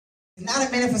not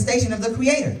a manifestation of the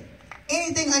Creator.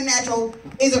 Anything unnatural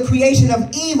is a creation of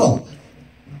evil,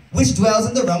 which dwells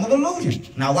in the realm of illusion.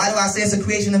 Now, why do I say it's a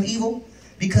creation of evil?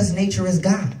 Because nature is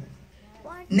God.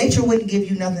 Nature wouldn't give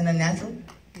you nothing unnatural.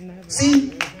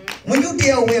 See, when you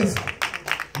deal with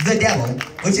the devil,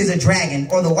 which is a dragon,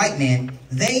 or the white man,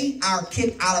 they are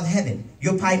kicked out of heaven.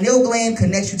 Your pineal gland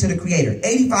connects you to the Creator.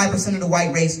 85% of the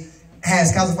white race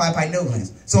has calcified pineal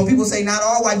glands. So when people say not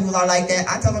all white people are like that,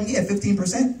 I tell them, yeah,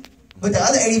 15%. But the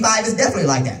other 85 is definitely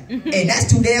like that. And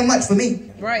that's too damn much for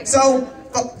me. Right. So,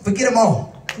 forget them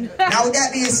all. Now, with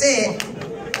that being said,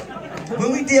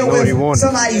 when we deal with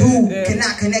somebody who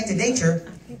cannot connect to nature,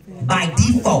 by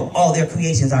default, all their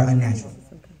creations are unnatural.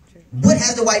 What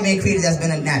has the white man created that's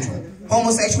been unnatural?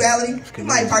 Homosexuality? You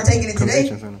might partake in it today.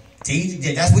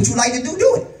 That's what you like to do,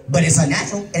 do it. But it's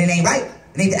unnatural, and it ain't right.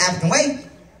 It ain't the African way.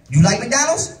 You like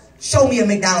McDonald's? Show me a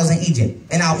McDonald's in Egypt,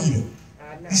 and I'll eat it.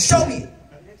 You show me it.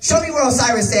 Show me where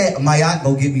Osiris said, Mayat,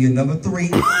 go get me a number 3,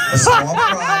 a small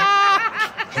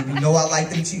fry, and you know I like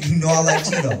them. You know I like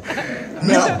Cheeto.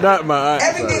 No, not my aunt.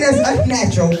 Everything that's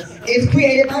unnatural is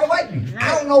created by the white man.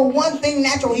 I don't know one thing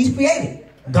natural he's created.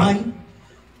 Gun,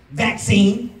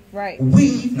 vaccine,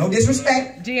 weed, no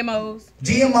disrespect.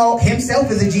 GMO, himself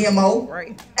is a GMO.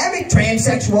 Right. Every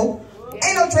transsexual.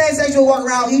 Ain't no transsexual walking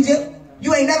around Egypt.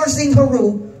 You ain't never seen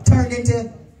Haru turned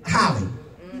into Holly.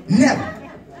 Never.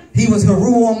 He was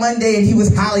Haru on Monday and he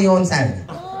was Holly on Saturday.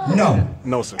 No.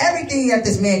 No, sir. Everything that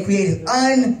this man created is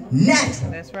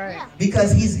unnatural. That's right.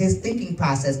 Because his thinking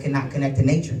process cannot connect to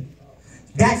nature.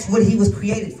 That's what he was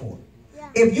created for.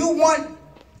 If you want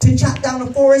to chop down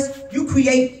the forest, you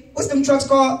create, what's them trucks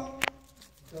called?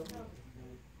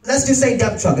 Let's just say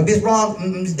dump truck. If it's wrong,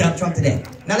 it's dump truck today.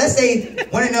 Now let's say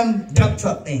one of them dump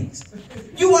truck things.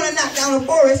 You want to knock down the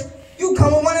forest, you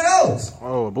come with one of those.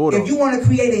 Oh, a bulldozer. If you want to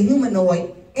create a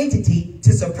humanoid entity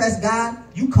to suppress God,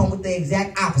 you come with the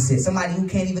exact opposite. Somebody who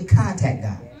can't even contact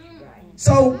God.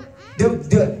 So,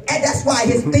 and that's why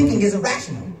his thinking is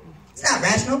irrational. It's not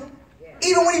rational.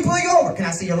 Even when he pull you over, can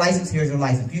I see your license? Here's your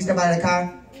license. Can you step out of the car?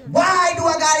 Why do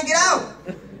I gotta get out?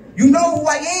 You know who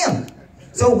I am.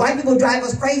 So white people drive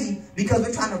us crazy because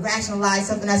we're trying to rationalize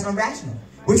something that's irrational.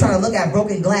 We're trying to look at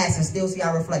broken glass and still see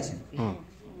our reflection.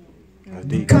 Cut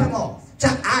them off.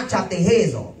 I chop their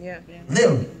heads off.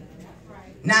 Literally.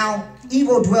 Now,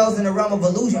 evil dwells in the realm of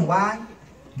illusion. Why?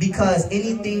 Because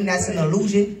anything that's an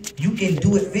illusion, you can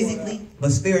do it physically,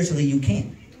 but spiritually you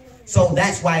can't. So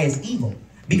that's why it's evil.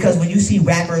 Because when you see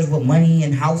rappers with money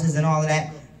and houses and all of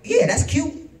that, yeah, that's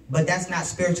cute, but that's not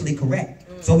spiritually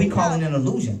correct. So we call it an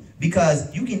illusion.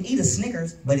 Because you can eat a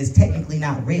Snickers, but it's technically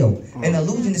not real. An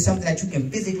illusion is something that you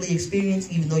can physically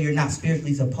experience, even though you're not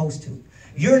spiritually supposed to.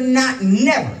 You're not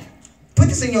never, put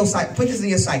this in your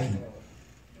psyche.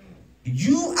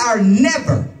 You are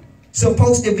never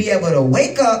supposed to be able to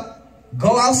wake up,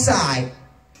 go outside,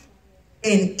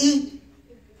 and eat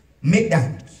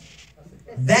McDonald's.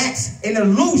 That's an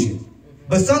illusion.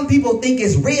 But some people think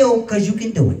it's real because you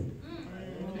can do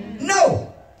it.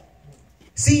 No.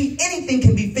 See, anything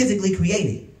can be physically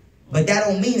created, but that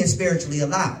don't mean it's spiritually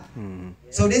alive.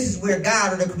 So this is where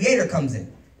God or the Creator comes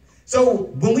in.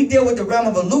 So when we deal with the realm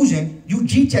of illusion, you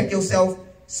G-check yourself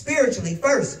spiritually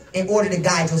first in order to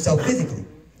guide yourself physically.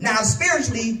 Now,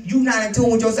 spiritually, you're not in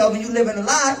tune with yourself and you living a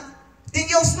lie, then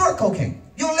you'll snort cocaine.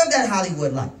 You'll live that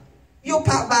Hollywood life. You'll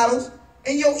pop bottles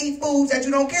and you'll eat foods that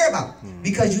you don't care about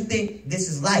because you think this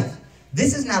is life.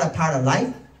 This is not a part of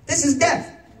life. This is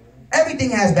death.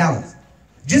 Everything has balance.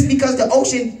 Just because the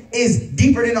ocean is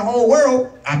deeper than the whole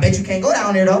world, I bet you can't go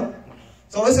down there though.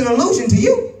 So it's an illusion to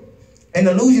you. An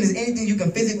illusion is anything you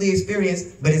can physically experience,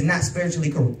 but it's not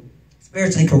spiritually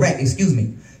correct, excuse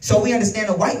me. So we understand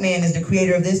the white man is the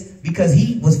creator of this because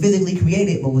he was physically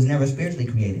created, but was never spiritually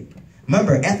created.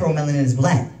 Remember, ethylmelanin is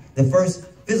black. The first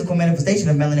physical manifestation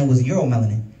of melanin was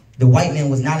uromelanin. The white man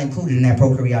was not included in that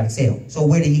prokaryotic cell. So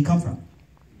where did he come from?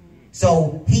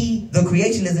 So the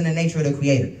creation is in the nature of the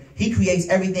creator. He creates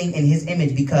everything in his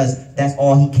image because that's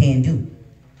all he can do.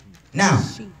 Now,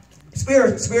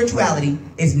 spirituality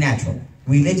is natural.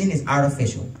 Religion is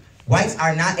artificial. Whites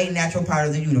are not a natural part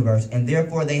of the universe, and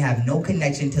therefore they have no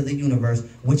connection to the universe,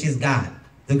 which is God,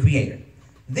 the creator.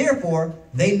 Therefore,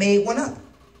 they made one up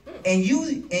and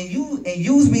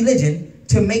use religion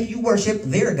to make you worship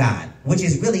their God, which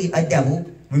is really a devil.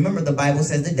 Remember, the Bible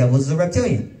says the devil is a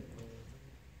reptilian.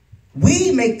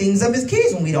 We make things up as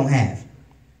kids when we don't have.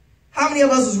 How many of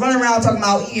us was running around talking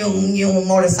about you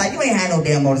motorcycle? You ain't had no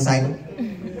damn motorcycle.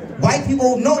 White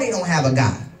people know they don't have a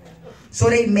God, so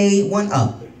they made one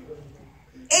up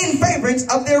in favourance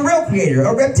of their real creator,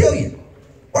 a reptilian.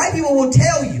 White people will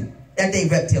tell you that they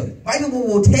reptilian. White people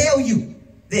will tell you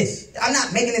this. I'm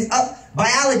not making this up.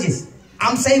 Biologists.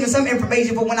 I'm saving some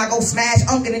information for when I go smash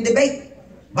Uncle in debate.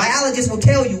 Biologists will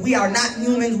tell you we are not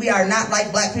humans. We are not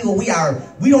like black people. We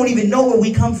don't even know where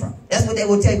we come from. That's what they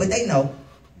will tell you, but they know.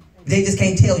 They just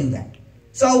can't tell you that.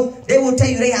 So they will tell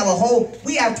you they have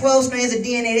we have 12 strands of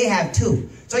DNA, they have 2.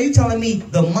 So you telling me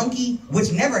the monkey,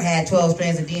 which never had 12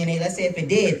 strands of DNA, let's say if it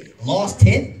did, lost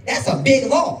 10? That's a big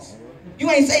loss. You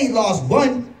ain't say he lost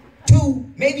 1,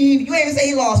 2, maybe you ain't even say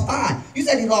he lost 5. You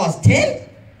said he lost 10?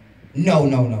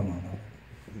 No.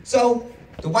 So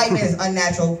the white man is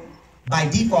unnatural. By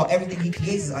default, everything he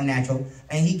creates is unnatural,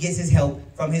 and he gets his help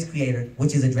from his creator,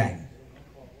 which is a dragon.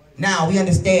 Now we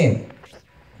understand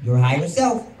your higher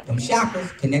self, them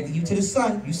chakras connecting you to the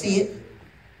sun. You see it.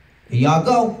 Here y'all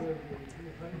go.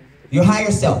 Your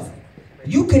higher self.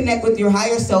 You connect with your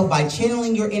higher self by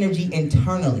channeling your energy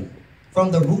internally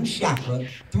from the root chakra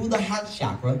through the heart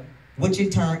chakra, which in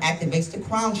turn activates the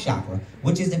crown chakra,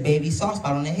 which is the baby soft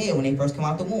spot on the head when they first come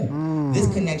out the womb.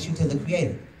 This connects you to the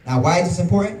creator. Now, why is this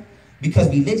important? Because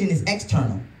religion is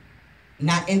external,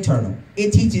 not internal.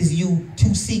 It teaches you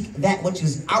to seek that which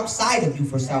is outside of you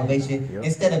for salvation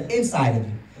instead of inside of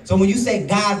you. So when you say,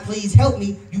 God, please help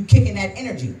me, you kicking that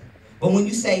energy. But when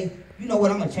you say, you know what,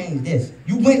 I'm going to change this,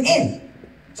 you went in.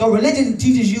 So religion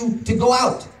teaches you to go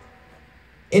out.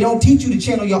 It don't teach you to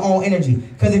channel your own energy.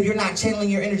 Because if you're not channeling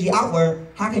your energy outward,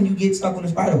 how can you get stuck on the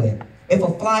spider web? If a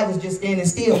fly was just standing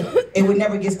still, it would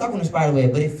never get stuck on the spider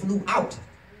web, but it flew out.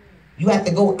 You have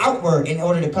to go outward in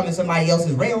order to come in somebody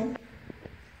else's realm.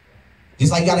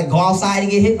 Just like you got to go outside and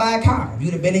get hit by a car. If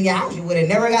you'd have been in your house, you would have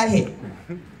never got hit.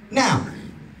 Now,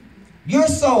 your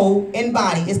soul and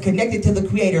body is connected to the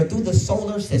creator through the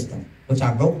solar system, which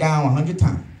I broke down 100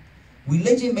 times.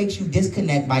 Religion makes you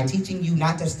disconnect by teaching you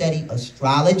not to study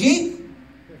astrology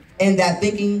and that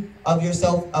thinking of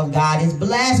yourself of God is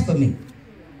blasphemy.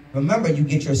 Remember, you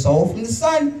get your soul from the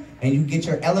sun and you get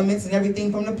your elements and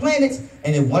everything from the planets,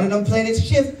 and if one of them planets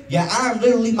shift, your arm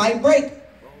literally might break.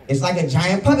 It's like a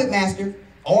giant puppet master.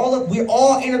 We're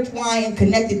all intertwined and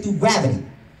connected through gravity.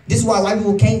 This is why white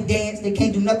people can't dance, they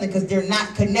can't do nothing, because they're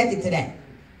not connected to that.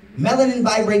 Melanin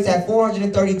vibrates at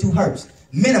 432 hertz,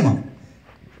 minimum.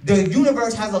 The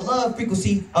universe has a love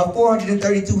frequency of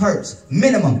 432 hertz,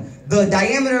 minimum. The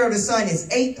diameter of the sun is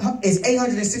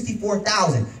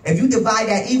 864,000. If you divide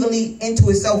that evenly into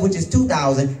itself, which is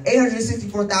 2,000,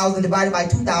 864,000 divided by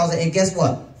 2,000, and guess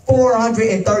what?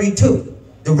 432.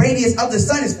 The radius of the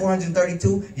sun is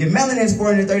 432. Your melanin is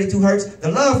 432 hertz. The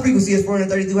love frequency is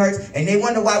 432 hertz. And they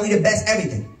wonder why we the best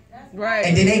everything. Right.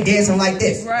 And then they dancing like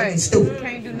this. Right. Looking stupid.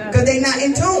 Can't do nothing. Because they not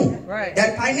in tune. Right.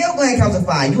 That pineal gland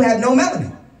calcified. You have no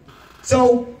melanin.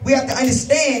 So we have to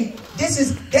understand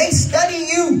they study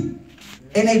you.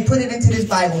 And they put it into this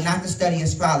Bible not to study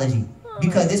astrology.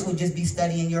 Because this would just be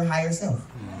studying your higher self.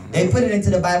 They put it into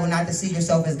the Bible not to see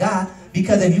yourself as God.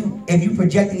 Because if you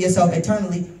projecting yourself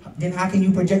internally, then how can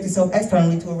you project yourself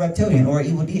externally to a reptilian or an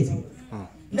evil deity?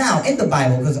 Now, in the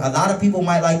Bible, because a lot of people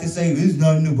might like to say, it's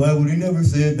not in the Bible, they never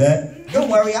said that. Don't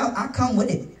worry, I'll come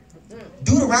with it.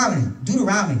 Deuteronomy.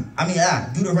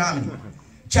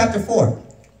 Chapter 4,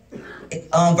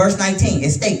 verse 19,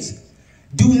 it states,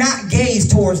 do not gaze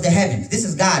towards the heavens. This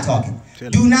is God talking.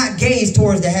 Do not gaze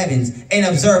towards the heavens and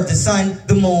observe the sun,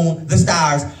 the moon, the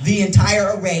stars, the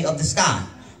entire array of the sky,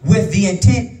 with the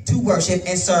intent to worship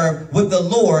and serve what the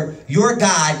Lord your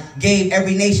God gave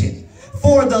every nation.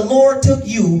 For the Lord took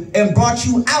you and brought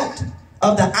you out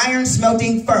of the iron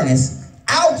smelting furnace,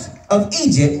 out of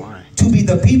Egypt, to be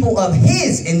the people of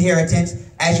his inheritance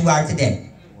as you are today.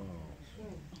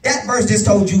 That verse just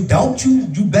told you,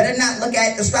 you better not look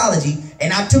at astrology,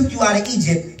 and I took you out of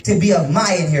Egypt to be of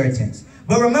my inheritance.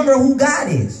 But remember who God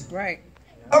is. Right.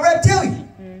 A reptilian.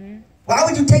 Why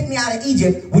would you take me out of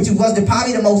Egypt, which was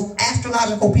probably the most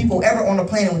astrological people ever on the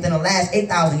planet within the last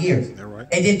 8,000 years,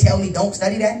 and then tell me don't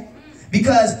study that?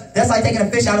 Because that's like taking a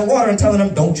fish out of water and telling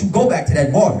them, don't you go back to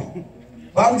that water.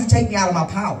 Why would you take me out of my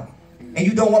power? And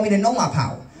you don't want me to know my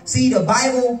power. See, the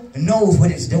Bible knows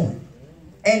what it's doing.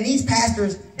 And these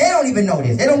pastors, they don't even know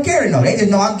this. They don't care to know. They just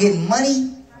know I'm getting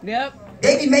money. Yep.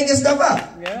 They be making stuff up.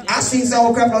 Yep. I seen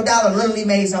Soul Creflo Dollar literally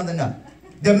made something up.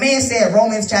 The man said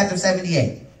Romans chapter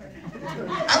 78.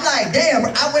 I'm like, damn,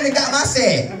 I went and got my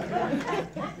said.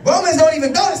 Romans don't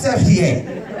even go to 78.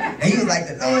 And he was like,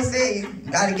 the Lord said, you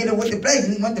got to get it with the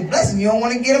blessing. You want the blessing, you don't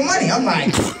want to get the money. I'm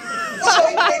like, whoa,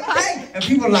 you can't pay. And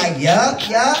people are like, yeah.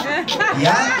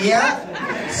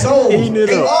 So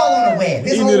they all on the web.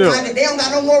 This whole time, they don't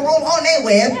got no more room on their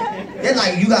web. They're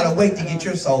like, you got to wait to get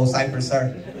your soul cipher,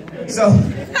 sir. So,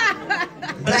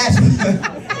 blasphemy.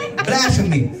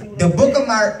 The book of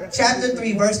Mark, chapter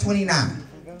 3, verse 29.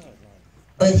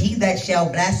 But he that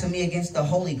shall blaspheme against the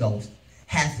Holy Ghost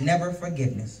hath never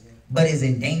forgiveness, but is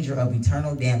in danger of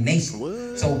eternal damnation.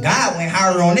 What? So God went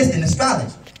higher on this than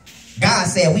astrology. God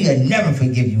said, we will never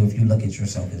forgive you if you look at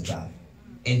yourself as God.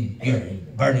 And you're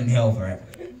burning hell forever.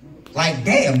 Like,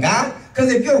 damn, God.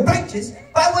 Because if you're righteous,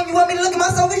 why wouldn't you want me to look at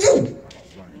myself as you?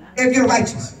 If you're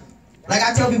righteous. Like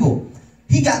I tell people,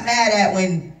 he got mad at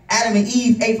when Adam and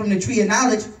Eve ate from the tree of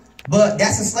knowledge, but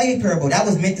that's a slave parable. That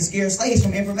was meant to scare slaves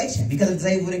from information. Because if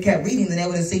they would have kept reading, then they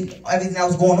would have seen everything that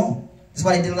was going on. That's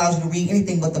why they didn't allow you to read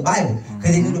anything but the Bible.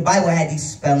 Because they knew the Bible had these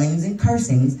spellings and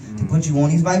cursings to put you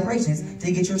on these vibrations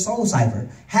to get your soul cipher.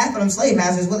 Half of them slave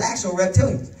masters was actual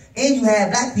reptilians. And you had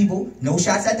black people, no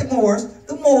shots at the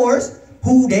Moors,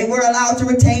 who they were allowed to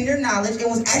retain their knowledge and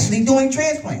was actually doing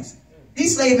transplants.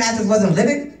 These slave masters wasn't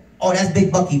living. Oh, that's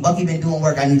Big Bucky. Bucky been doing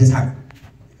work. I need his heart.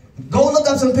 Go look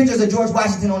up some pictures of George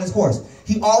Washington on his horse.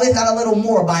 He always got a little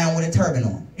Moor by him with a turban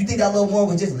on. You think that little Moor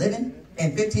was just living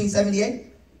in 1578?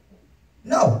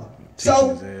 No.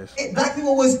 So black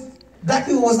people was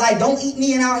like, don't eat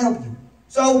me and I'll help you.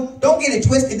 So don't get it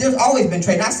twisted. There's always been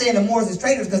trade. Not saying the Moors is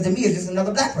traitors, because to me it's just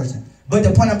another black person. But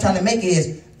the point I'm trying to make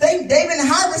is they've been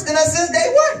harvesting us since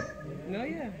day one. No,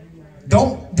 yeah.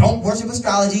 Don't worship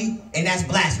astrology, and that's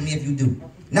blasphemy if you do.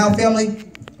 Now, family,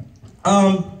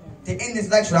 to end this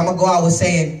lecture, I'm gonna go out with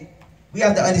saying we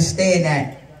have to understand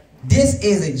that this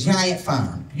is a giant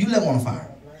farm. You live on a farm,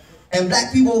 and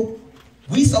black people,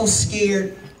 we so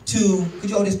scared to. Could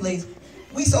you hold this, please?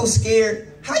 We so scared.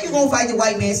 How you gonna fight the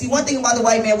white man? See, one thing about the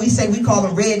white man, we call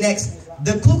them rednecks.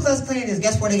 The Ku Klux Klan is,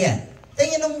 guess where they at?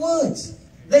 They in the woods.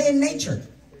 They in nature.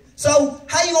 So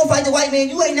how you gonna fight the white man?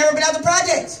 You ain't never been out the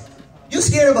projects. You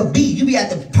scared of a bee. You be at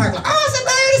the park like, oh, it's a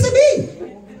bird, it's a bee.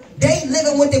 They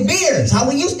living with the bears, how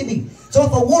we used to be. So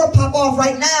if a war pop off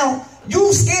right now,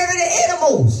 you scared of the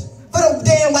animals for the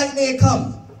damn white man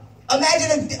coming.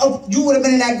 Imagine if you would have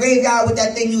been in that graveyard with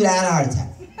that thing, you would have had a heart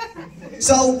attack.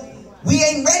 So we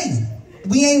ain't ready.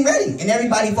 We ain't ready. And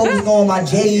everybody focused on my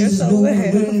J's,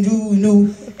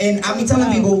 new. And I be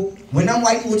telling people, when them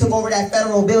white people took over that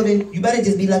federal building, you better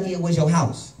just be lucky it was your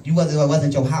house. It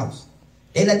wasn't your house.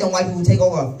 They let them white people take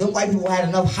over. Them white people had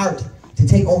enough heart to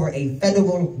take over a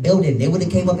federal building. They would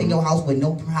have came up in your house with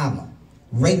no problem.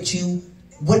 Raped you,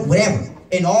 whatever.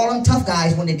 And all them tough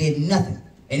guys when they did nothing.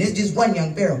 And it's just one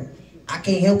young Pharaoh. I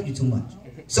can't help you too much.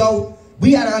 So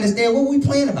we gotta understand what we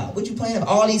playing about. What you playing about?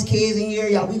 All these kids in here,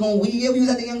 y'all, we was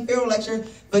at the young Pharaoh lecture.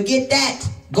 Forget that.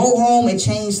 Go home and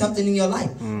change something in your life.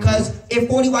 Because if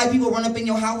 40 white people run up in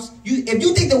your house, if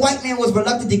you think the white man was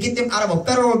reluctant to get them out of a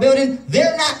federal building,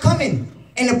 they're not coming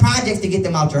in the projects to get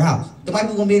them out your house. The white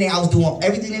people gonna be in their house doing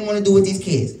everything they want to do with these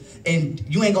kids. And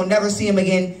you ain't gonna never see them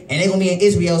again, and they're gonna be in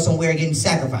Israel somewhere getting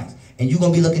sacrificed. And you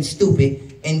gonna be looking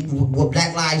stupid and with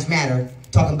Black Lives Matter,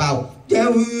 talking about, yeah,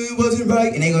 it wasn't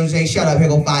right. And they're gonna say, shut up, here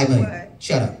go 5 million.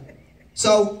 Shut up.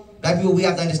 So, black people, we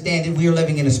have to understand that we are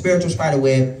living in a spiritual spider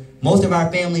web. Most of our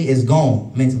family is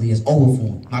gone mentally. It's over for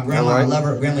them. My grandma, I love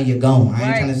her. Grandma, you're gone. I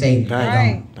ain't trying to say you're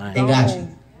gone. They got you.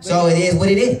 So it is what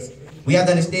it is. We have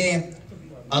to understand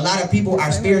a lot of people are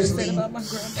have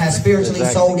spiritually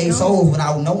sold their souls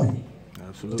without knowing it.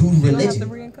 Absolutely. Due to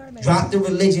religion. Drop the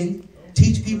religion.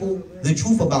 Teach people the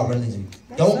truth about religion.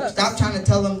 Don't stop trying to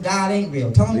tell them God ain't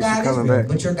real. Tell them God is real,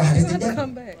 but your God is the devil.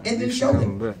 And then show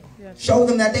them. Show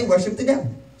them that they worship the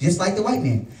devil, just like the white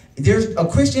man. A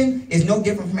Christian is no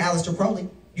different from Aleister Crowley.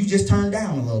 You just turned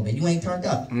down a little bit. You ain't turned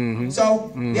up.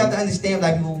 So we have to understand,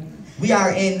 black people, we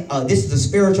are in, this is a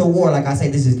spiritual war. Like I say,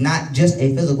 this is not just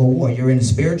a physical war. You're in a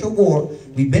spiritual war.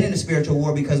 We've been in a spiritual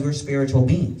war because we're spiritual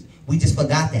beings. We just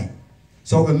forgot that.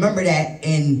 So remember that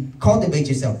and cultivate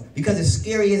yourself. Because as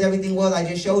scary as everything was I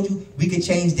just showed you, we could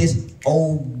change this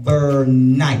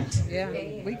overnight. Yeah,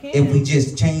 we can. If we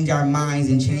just change our minds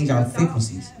and change our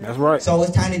frequencies. That's right. So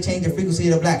it's time to change the frequency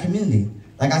of the black community.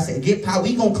 Like I said, get power.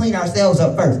 We gonna clean ourselves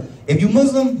up first. If you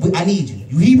Muslim, I need you.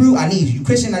 You Hebrew, I need you. You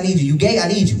Christian, I need you. You gay, I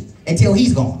need you. Until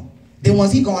he's gone. Then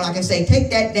once he's gone, I can say,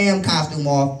 take that damn costume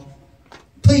off.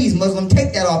 Please, Muslim,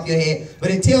 take that off your head.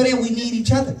 But until then, we need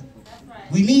each other.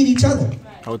 We need each other.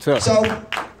 Hotel. So,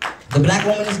 the black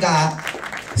woman is God.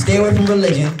 Stay away from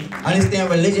religion. Understand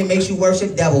religion makes you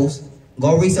worship devils.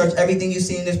 Go research everything you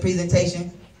see in this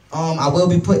presentation. I will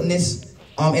be putting this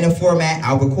in a format.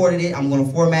 I recorded it. I'm going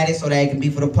to format it so that it can be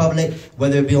for the public.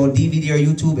 Whether it be on DVD or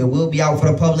YouTube, it will be out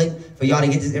for the public for y'all to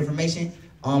get this information.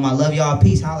 I love y'all.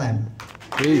 Peace. Holla at me.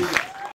 Peace.